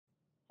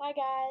Hi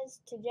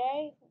guys,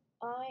 today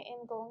I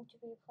am going to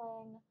be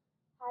playing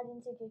Hide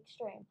and Seek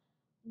Extreme.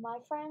 My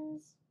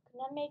friends could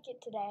not make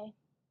it today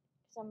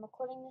because I'm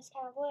recording this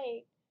kind of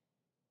late.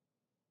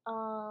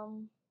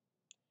 Um,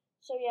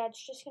 so yeah,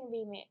 it's just gonna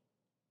be me.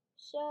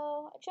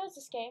 So I chose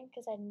this game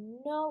because I had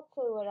no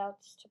clue what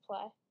else to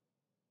play.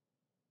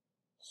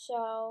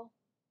 So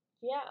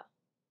yeah,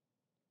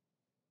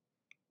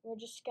 we're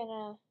just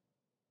gonna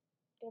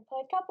play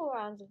a couple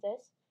rounds of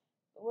this.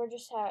 We're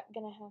just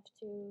gonna have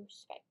to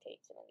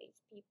spectate some of these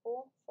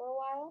people for a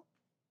while.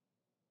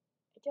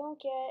 I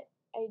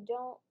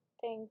don't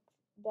think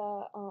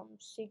the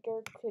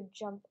seeker could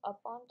jump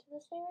up onto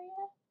this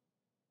area.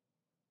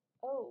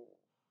 Oh,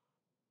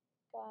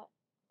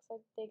 looks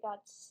like they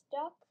got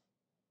stuck.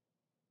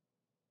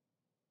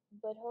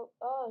 But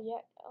oh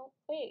yeah, oh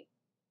wait.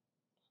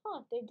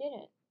 Huh, they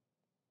didn't.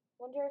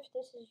 Wonder if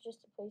this is just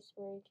a place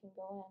where you can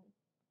go in.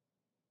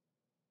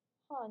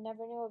 Huh,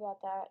 never knew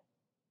about that.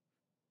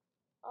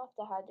 I'll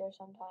have to hide there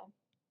sometime.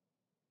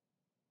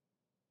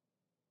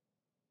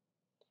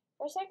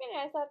 For a second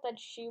I thought that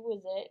she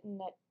was it and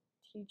that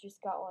he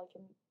just got like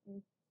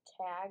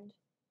tagged.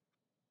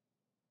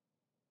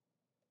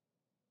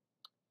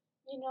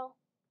 You know,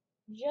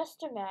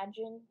 just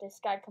imagine this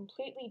guy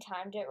completely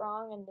timed it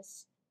wrong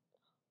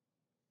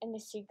and the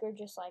seeker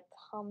just like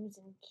comes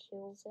and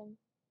kills him.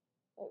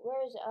 Wait,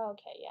 where is it? Oh,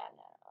 okay, yeah,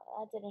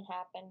 no, that didn't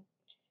happen.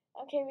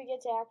 Okay, we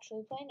get to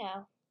actually play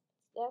now.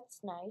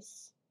 That's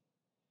nice.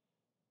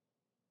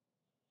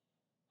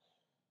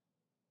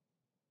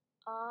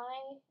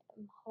 I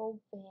am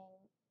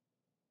hoping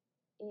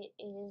it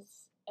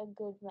is a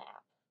good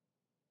map.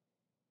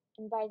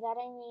 And by that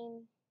I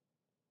mean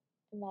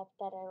a map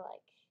that I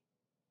like.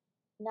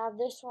 Now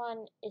this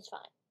one is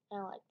fine.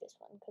 I like this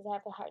one because I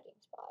have a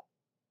hiding spot.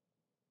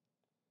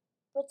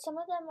 But some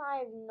of them I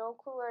have no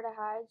clue where to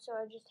hide, so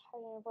I just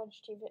hide in a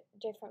bunch of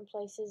different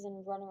places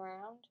and run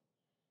around.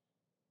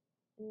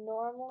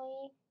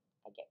 Normally,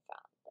 I get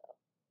found though.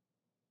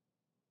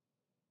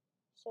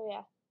 So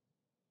yeah,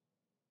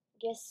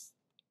 guess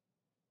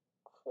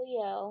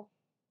Cleo,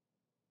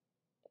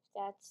 if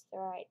that's the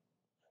right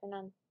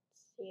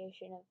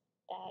pronunciation of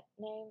that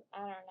name, I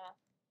don't know.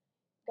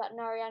 Got an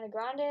Ariana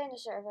Grande in the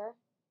server.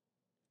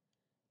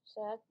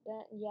 So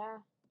that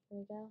yeah, here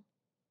we go.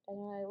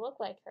 Doesn't really look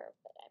like her,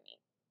 but I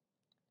mean,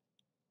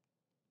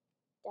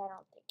 I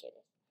don't think it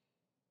is.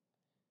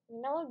 I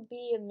mean, that would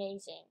be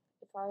amazing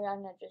if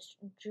Ariana just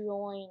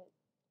joined.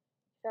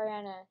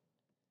 Ariana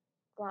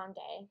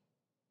Grande.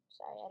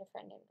 Sorry, I had a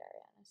friend named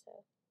Ariana,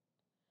 so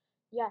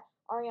yeah,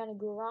 Ariana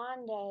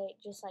Grande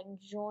just like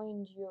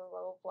joined your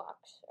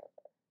Roblox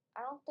server.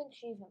 I don't think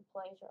she even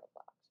plays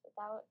Roblox, but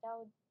that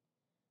would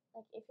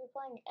like if you're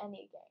playing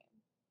any game,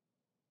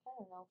 I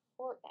don't know,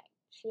 Fortnite.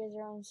 She has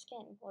her own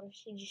skin. What if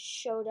she just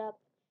showed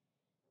up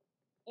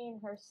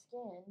in her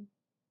skin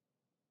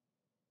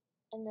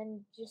and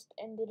then just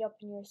ended up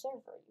in your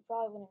server? You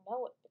probably wouldn't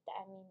know it, but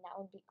I mean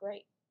that would be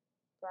great,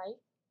 right?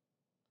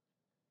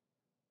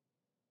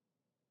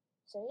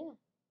 So yeah.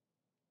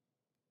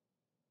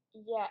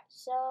 Yeah,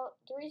 so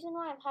the reason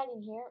why I'm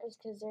hiding here is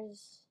because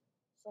there's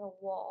a little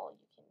wall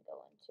you can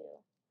go into.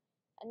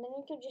 And then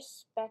you can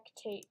just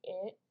spectate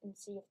it and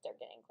see if they're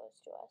getting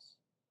close to us.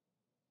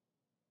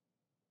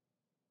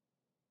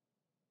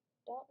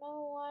 Don't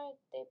know why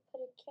they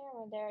put a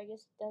camera there. I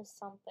guess it does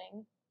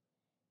something.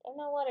 Don't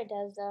know what it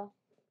does though.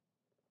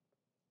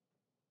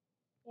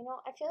 You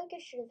know, I feel like I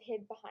should have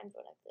hid behind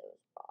one of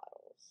those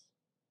bottles.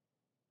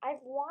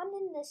 I've won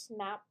in this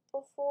map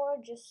before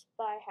just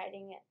by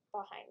hiding it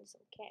behind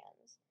some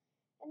cans.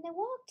 And they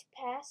walked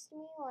past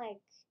me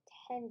like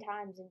 10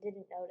 times and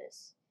didn't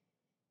notice.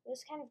 It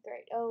was kind of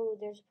great.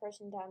 Oh, there's a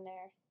person down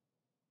there.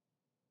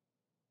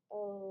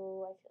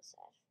 Oh, I feel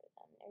sad for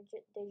them.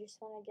 They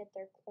just want to get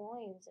their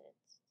coins, and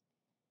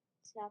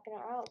it's not gonna.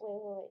 Oh,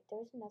 wait.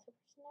 There's another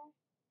person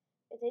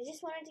there. They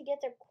just wanted to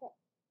get their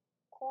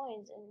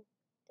coins, and it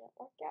didn't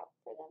work out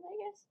for them, I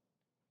guess.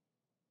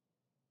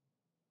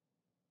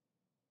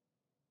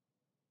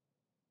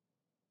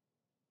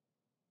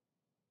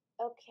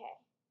 Okay.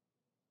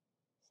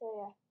 So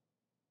yeah.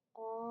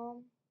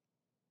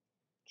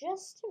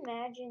 Just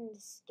imagine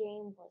this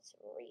game was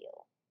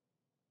real.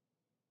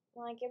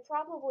 Like, it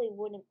probably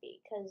wouldn't be,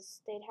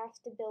 because they'd have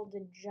to build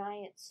a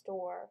giant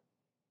store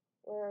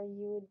where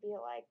you would be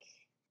like,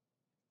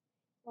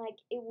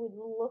 it would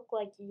look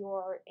like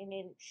you're an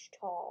inch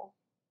tall,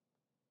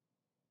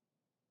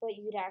 but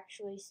you'd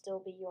actually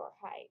still be your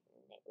height,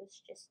 and it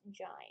was just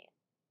giant.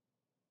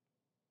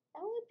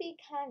 That would be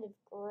kind of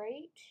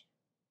great,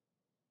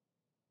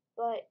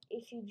 but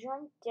if you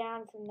jumped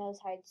down from those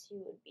heights,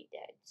 you would be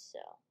dead, so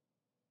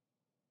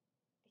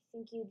I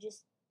think you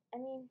just, I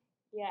mean,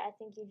 yeah, I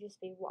think you'd just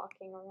be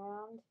walking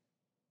around.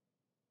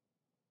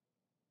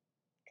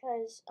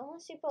 Because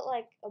unless you put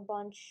like a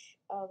bunch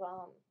of,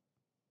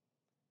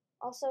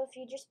 also if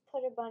you just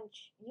put a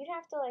bunch, you'd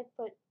have to like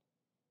put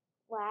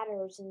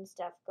ladders and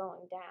stuff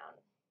going down.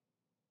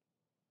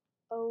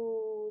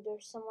 Oh,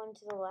 there's someone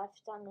to the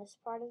left on this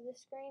part of the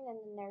screen, and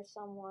then there's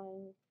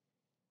someone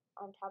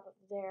on top of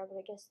there, but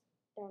I guess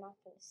they're not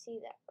going to see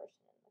that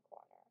person in the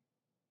corner.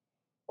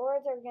 Or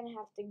they're going to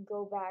have to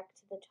go back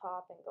to the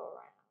top and go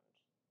around.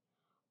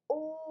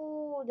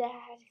 Oh,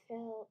 that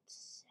felt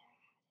sad.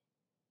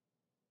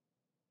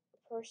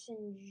 The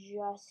person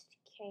just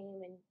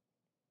came and...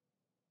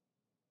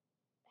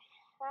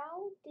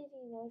 How did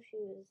he know she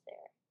was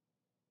there?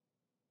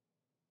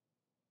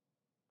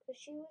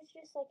 Because she was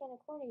just like in a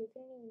corner, you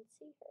couldn't even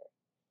see her.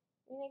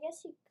 I mean, I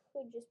guess he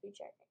could just be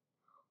checking.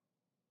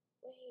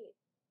 Wait.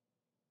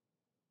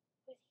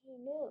 But he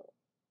knew.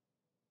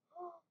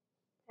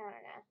 I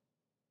don't know.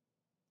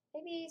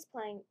 Maybe he's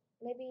playing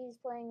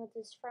with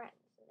his friends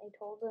and they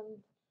told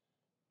him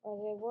where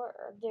they were.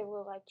 Or they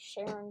were like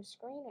sharing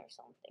screen or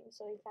something,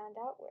 so he found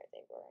out where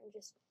they were and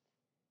just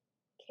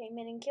came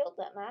in and killed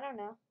them. I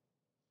don't know.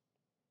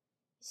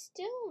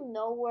 Still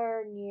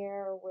nowhere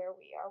near where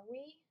we are.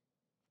 We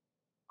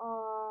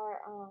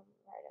are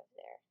right up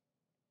there.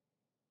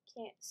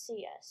 Can't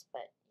see us,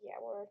 but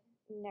yeah, we're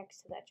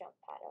next to that jump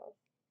pad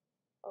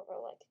over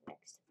like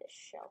next to this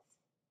shelf.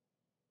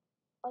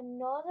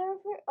 Another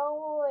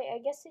oh wait, I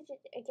guess he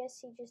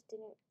just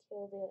didn't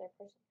kill the other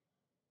person.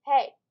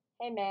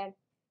 Hey man,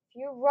 if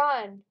you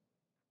run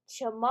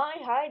to my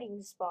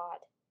hiding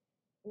spot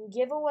and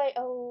give away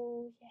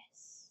oh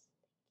yes.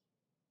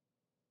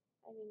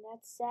 I mean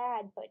that's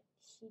sad, but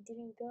he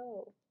didn't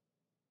go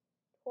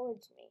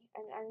towards me.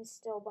 I'm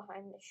still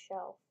behind the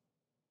shelf.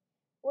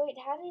 Wait,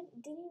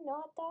 did he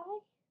not die?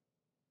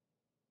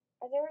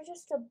 Are there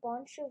just a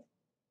bunch of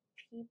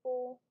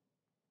people?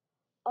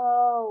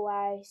 Oh,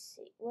 I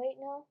see. Wait,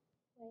 no.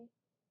 Wait.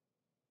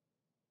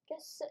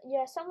 Guess,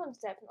 yeah, someone's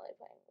definitely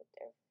playing with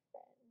their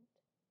friend.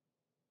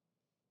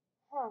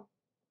 Huh.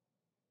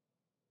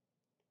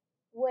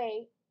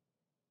 Wait,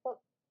 but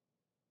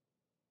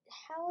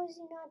how is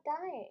he not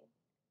dying?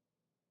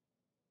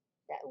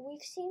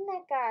 We've seen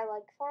that guy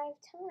like 5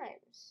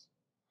 times.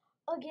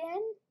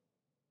 Again?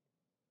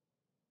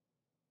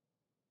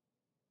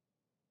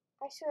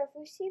 I swear, if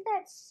we see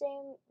that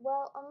same,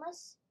 well,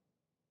 unless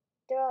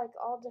they're like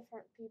all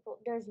different people,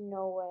 there's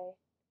no way.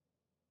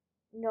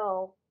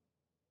 No.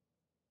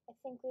 I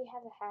think we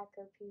have a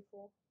hacker,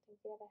 people. I think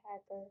we have a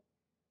hacker.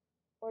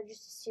 Or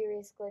just a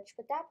serious glitch.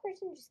 But that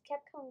person just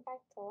kept coming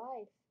back to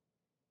life.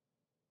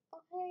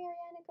 Oh, hey,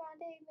 Ariana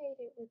Grande made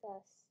it with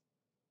us.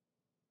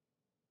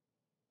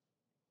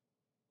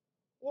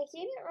 Yeah,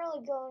 he didn't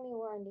really go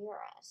anywhere near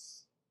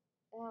us.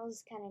 And that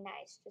was kind of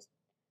nice. Just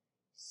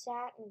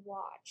sat and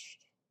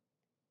watched.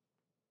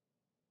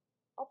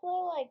 I'll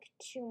play like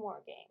 2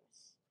 more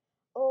games.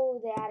 Oh,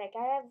 the attic.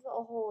 I have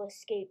a whole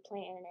escape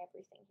plan and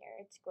everything here.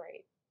 It's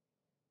great.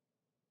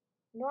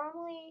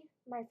 Normally,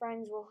 my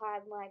friends will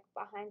hide like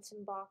behind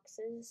some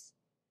boxes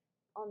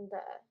on the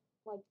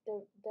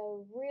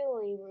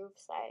really roof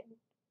side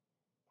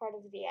part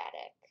of the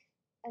attic.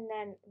 And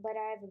then, but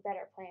I have a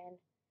better plan,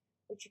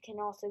 which you can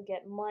also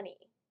get money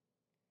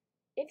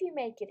if you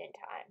make it in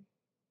time.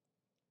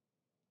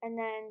 And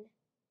then,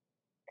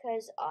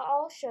 cause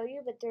I'll show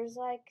you, but there's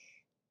like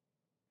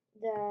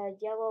the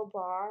yellow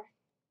bar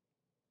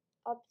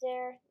up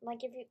there.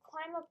 Like if you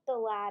climb up the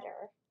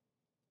ladder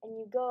and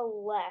you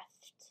go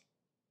left,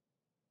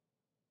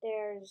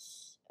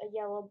 there's a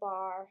yellow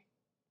bar,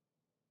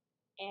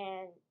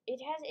 and it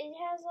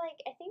has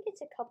like I think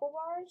it's a couple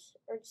bars,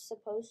 or it's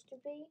supposed to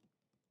be.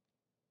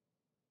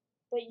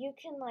 But you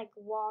can like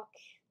walk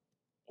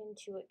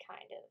into it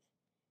kind of.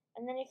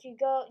 And then if you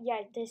go,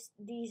 yeah,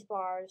 these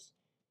bars,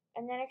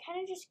 and then I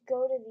kind of just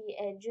go to the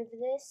edge of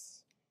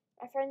this.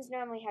 My friends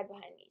normally hide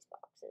behind these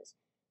boxes,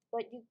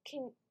 but you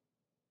can.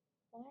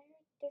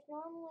 There's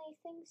normally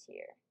things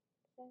here.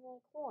 There's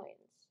like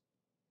coins.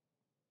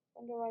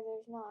 Wonder why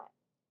there's not.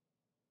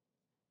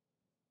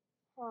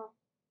 Huh.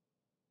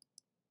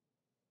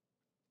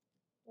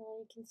 Well,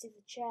 you can see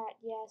the chat.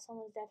 Yeah,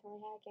 someone's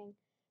definitely hacking.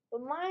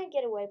 But my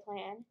getaway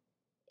plan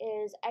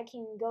is I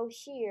can go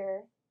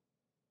here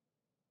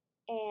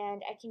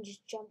and I can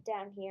just jump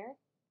down here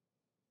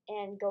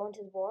and go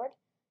into the board.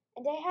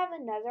 And I have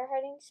another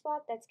hiding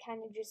spot that's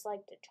kind of just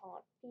like to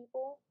taunt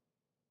people,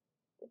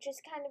 which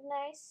is kind of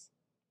nice.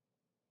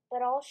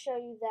 But I'll show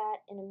you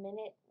that in a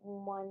minute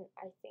when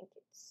I think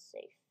it's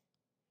safe.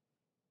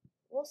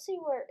 We'll see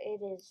where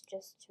it is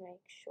just to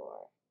make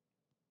sure.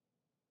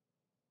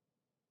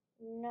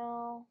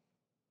 No.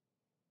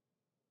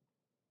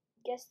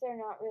 Guess they're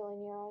not really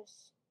near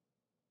us.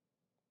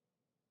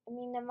 I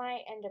mean, they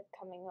might end up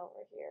coming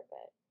over here,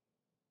 but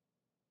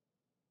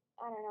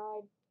I don't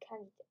know. I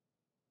kind of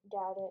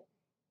doubt it.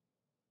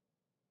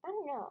 I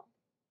don't know.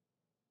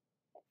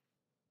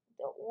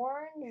 The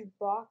Orange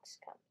Box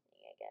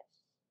Company, I guess.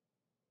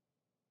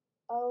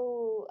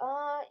 Oh,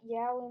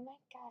 yeah, we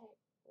might got it.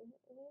 We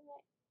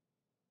might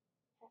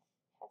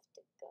have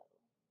to go.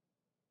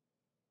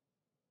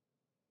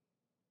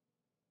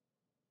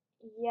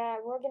 Yeah,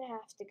 we're gonna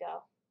have to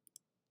go.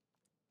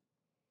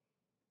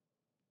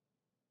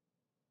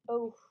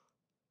 Oh.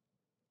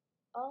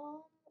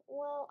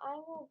 Well, I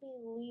will be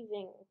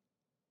leaving.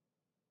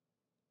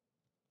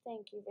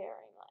 Thank you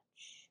very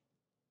much.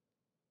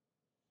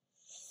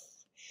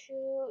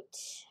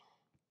 Shoot.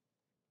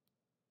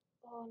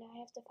 Oh, now I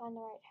have to find the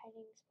right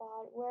hiding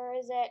spot. Where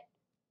is it?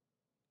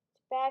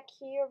 It's back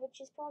here, but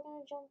she's probably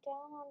gonna jump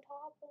down on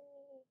top of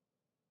me.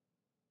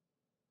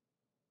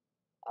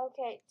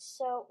 Okay,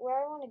 so where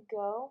I want to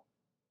go?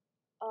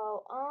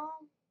 Oh,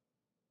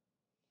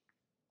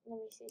 let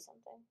me see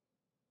something.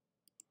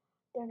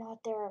 They're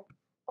not there.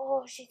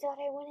 Oh, she thought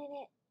I went in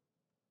it.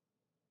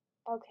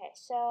 Okay,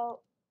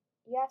 so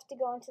you have to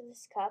go into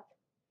this cup.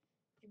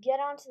 You get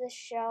onto the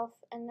shelf,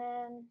 and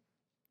then,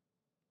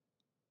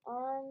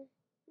 no!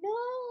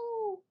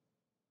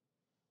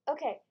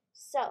 Okay,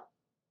 so,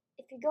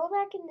 if you go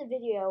back in the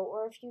video,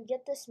 or if you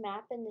get this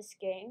map in this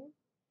game,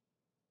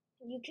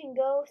 you can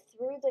go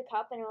through the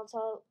cup and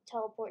it'll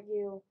teleport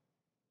you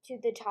to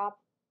the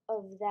top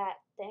of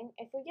that thing.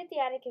 If we get the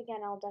attic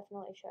again, I'll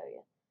definitely show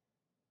you.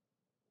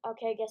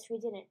 Okay, I guess we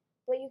didn't.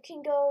 But you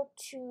can go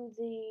to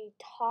the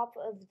top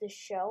of the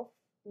shelf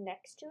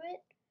next to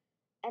it.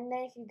 And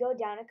then if you go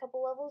down a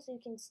couple levels, you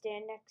can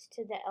stand next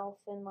to the elf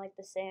and like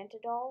the Santa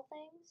doll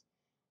things.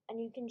 And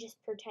you can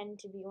just pretend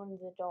to be one of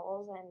the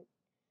dolls and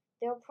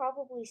they'll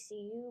probably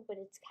see you, but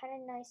it's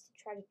kind of nice to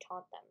try to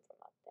taunt them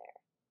from up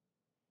there.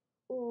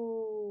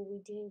 Ooh, we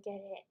didn't get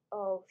it.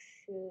 Oh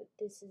shoot,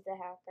 this is the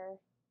hacker.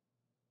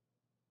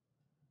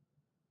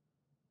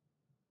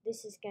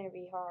 This is gonna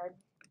be hard.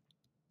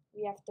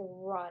 We have to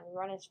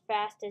run as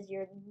fast as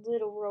your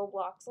little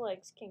Roblox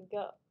legs can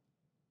go.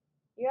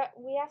 We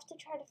have to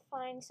try to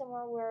find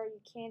somewhere where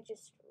you can't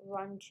just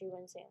run too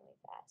insanely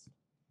fast.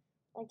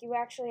 Like, you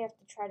actually have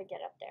to try to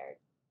get up there.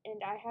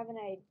 And I have an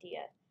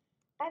idea.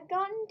 I've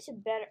gotten to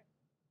better...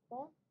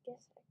 Well, I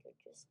guess I could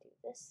just do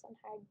this and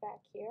hide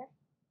back here.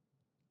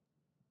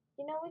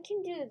 You know, we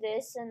can do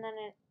this, and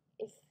then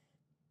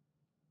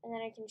and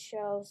then I can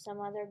show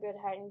some other good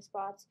hiding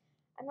spots.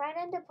 I might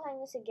end up playing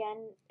this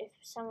again if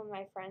some of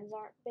my friends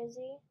aren't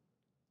busy,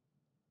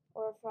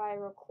 or if I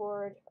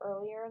record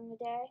earlier in the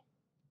day.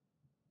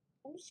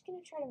 I'm just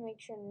going to try to make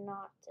sure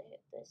not to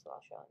hit this while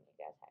showing you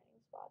guys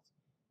hiding spots.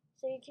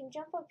 So you can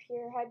jump up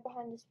here, hide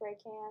behind the spray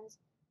cans.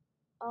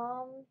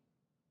 I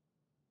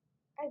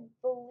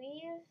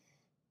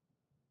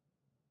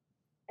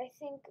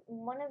think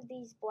one of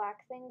these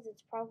black things,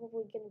 it's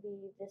probably going to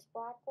be this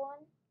black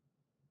one,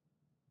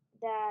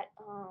 that,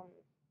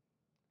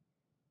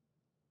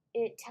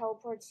 it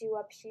teleports you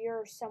up here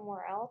or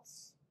somewhere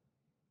else.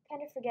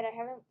 Kind of forget, I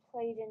haven't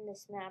played in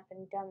this map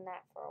and done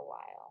that for a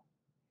while.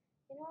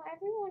 You know,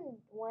 everyone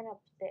went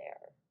up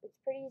there. It's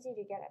pretty easy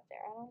to get up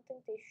there. I don't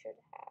think they should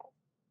have.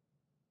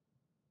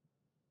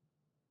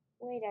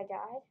 Wait, I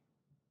died?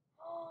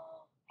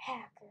 Oh,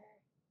 hacker.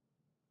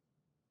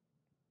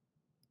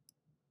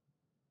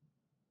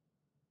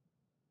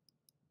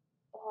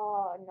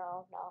 Oh,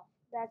 no.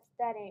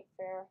 That ain't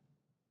fair.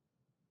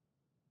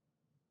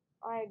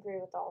 I agree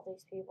with all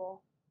these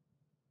people.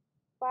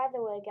 By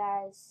the way,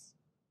 guys,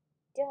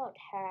 don't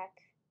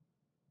hack.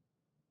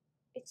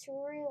 It's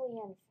really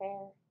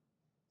unfair.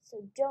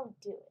 So don't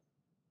do it.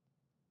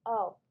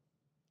 Oh,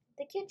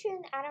 the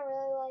kitchen, I don't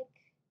really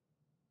like,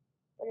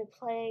 but I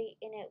play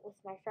in it with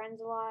my friends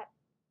a lot.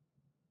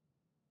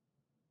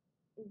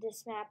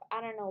 This map,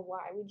 I don't know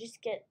why. We just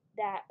get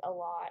that a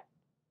lot.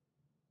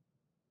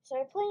 So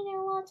I play in it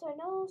a lot, so I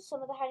know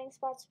some of the hiding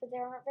spots, but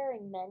there aren't very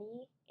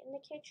many in the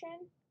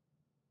kitchen.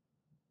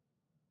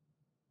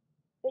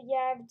 But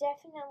yeah, I've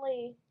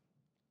definitely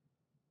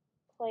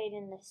played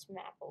in this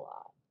map a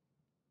lot.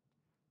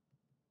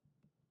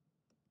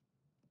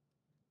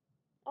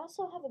 I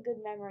also have a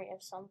good memory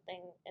of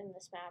something in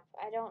this map.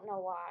 I don't know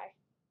why.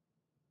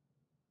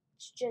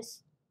 It's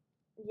just,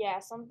 yeah,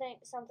 something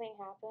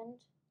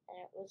happened, and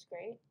it was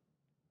great.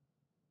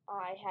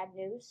 I had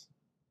news.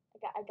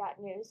 I got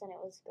news, and it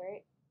was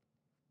great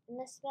in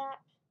this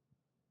map.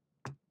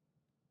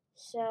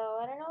 So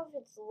I don't know if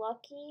it's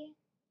lucky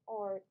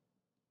or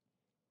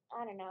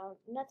I don't know.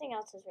 Nothing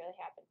else has really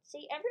happened.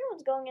 See,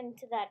 everyone's going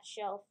into that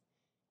shelf,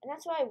 and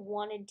that's why I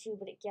wanted to,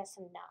 but I guess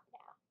I'm not now.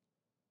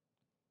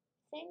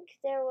 I think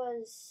there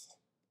was...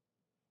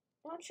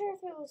 I'm not sure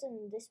if it was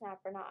in this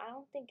map or not. I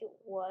don't think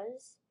it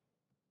was.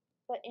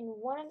 But in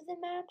one of the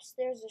maps,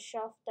 there's a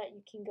shelf that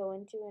you can go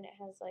into, and it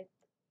has, like,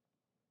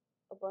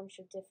 a bunch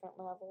of different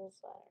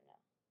levels. I don't know.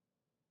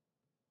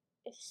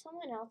 If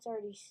someone else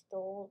already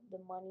stole the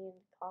money in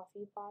the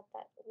coffee pot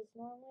that was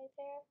normally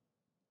there,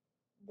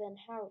 then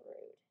how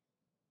rude.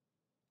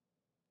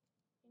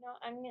 You know,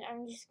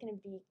 I'm just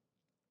gonna be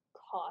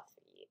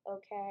coffee,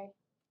 okay?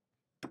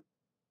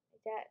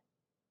 That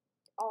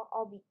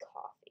I'll be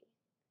coffee.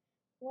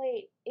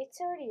 Wait, it's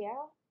already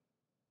out?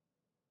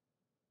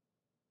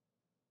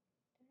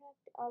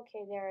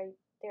 Okay, there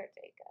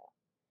they go.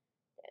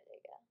 There they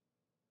go.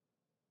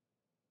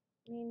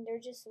 I mean, they're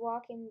just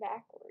walking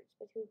backwards,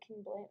 but who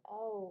can blame?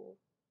 Oh,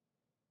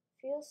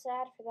 feel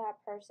sad for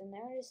that person.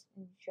 They were just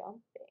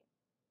jumping,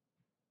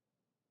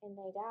 and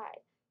they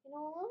died. You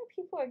know, a lot of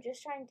people are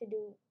just trying to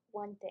do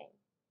one thing,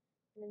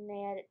 and then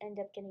they end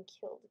up getting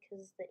killed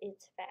because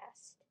it's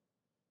fast.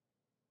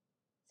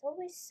 It's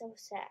always so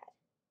sad,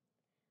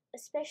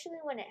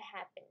 especially when it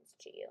happens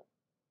to you.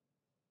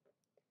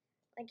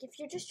 Like if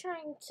you're just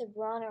trying to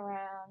run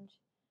around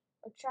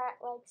or try,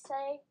 like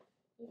say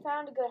you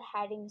found a good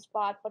hiding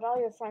spot, but all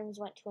your friends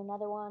went to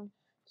another one,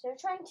 so you're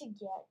trying to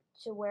get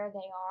to where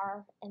they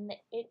are, and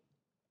it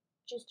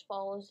just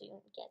follows you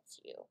and gets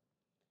you.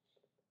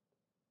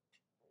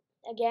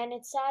 Again,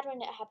 it's sad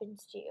when it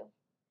happens to you,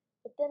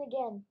 but then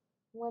again,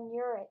 when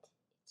you're it,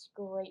 it's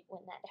great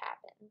when that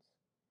happens.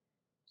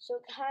 So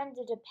it kind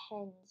of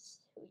depends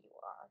who you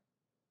are.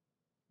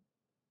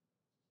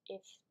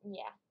 If,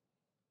 yeah.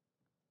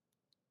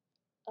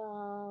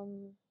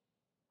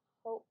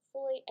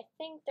 Hopefully, I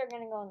think they're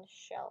gonna go on the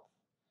shelf.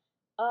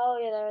 Oh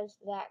yeah, there's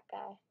that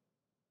guy.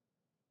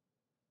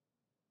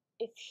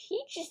 If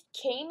he just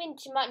came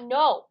into my,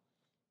 no,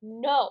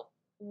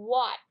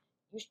 what?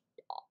 You,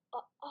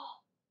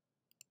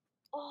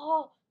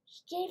 oh,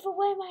 he gave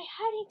away my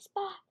hiding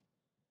spot.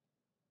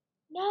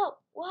 No,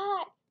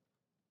 what?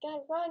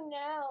 Gotta run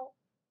now.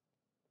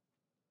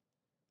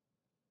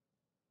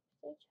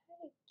 They try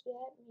to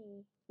get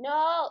me.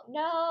 No,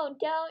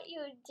 don't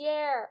you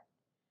dare.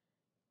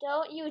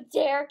 Don't you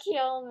dare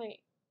kill me.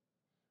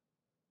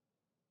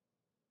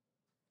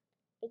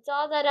 It's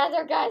all that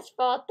other guy's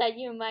fault that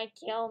you might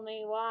kill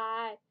me.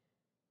 Why?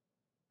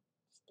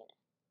 Just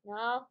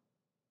gonna,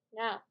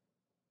 no.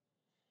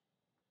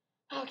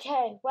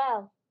 Okay,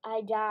 well,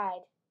 I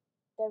died.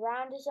 The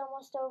round is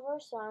almost over,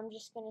 so I'm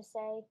just gonna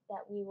say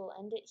that we will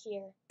end it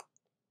here.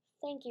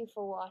 Thank you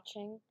for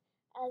watching.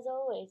 As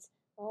always,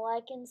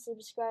 like and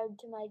subscribe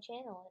to my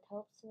channel. It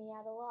helps me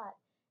out a lot.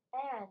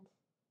 And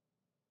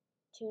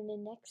tune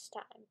in next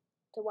time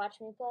to watch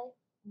me play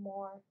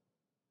more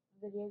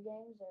video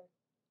games or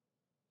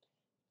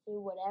do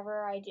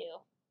whatever I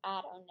do.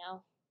 I don't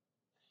know.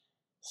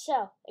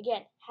 So,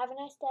 again, have a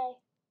nice day.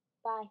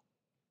 Bye.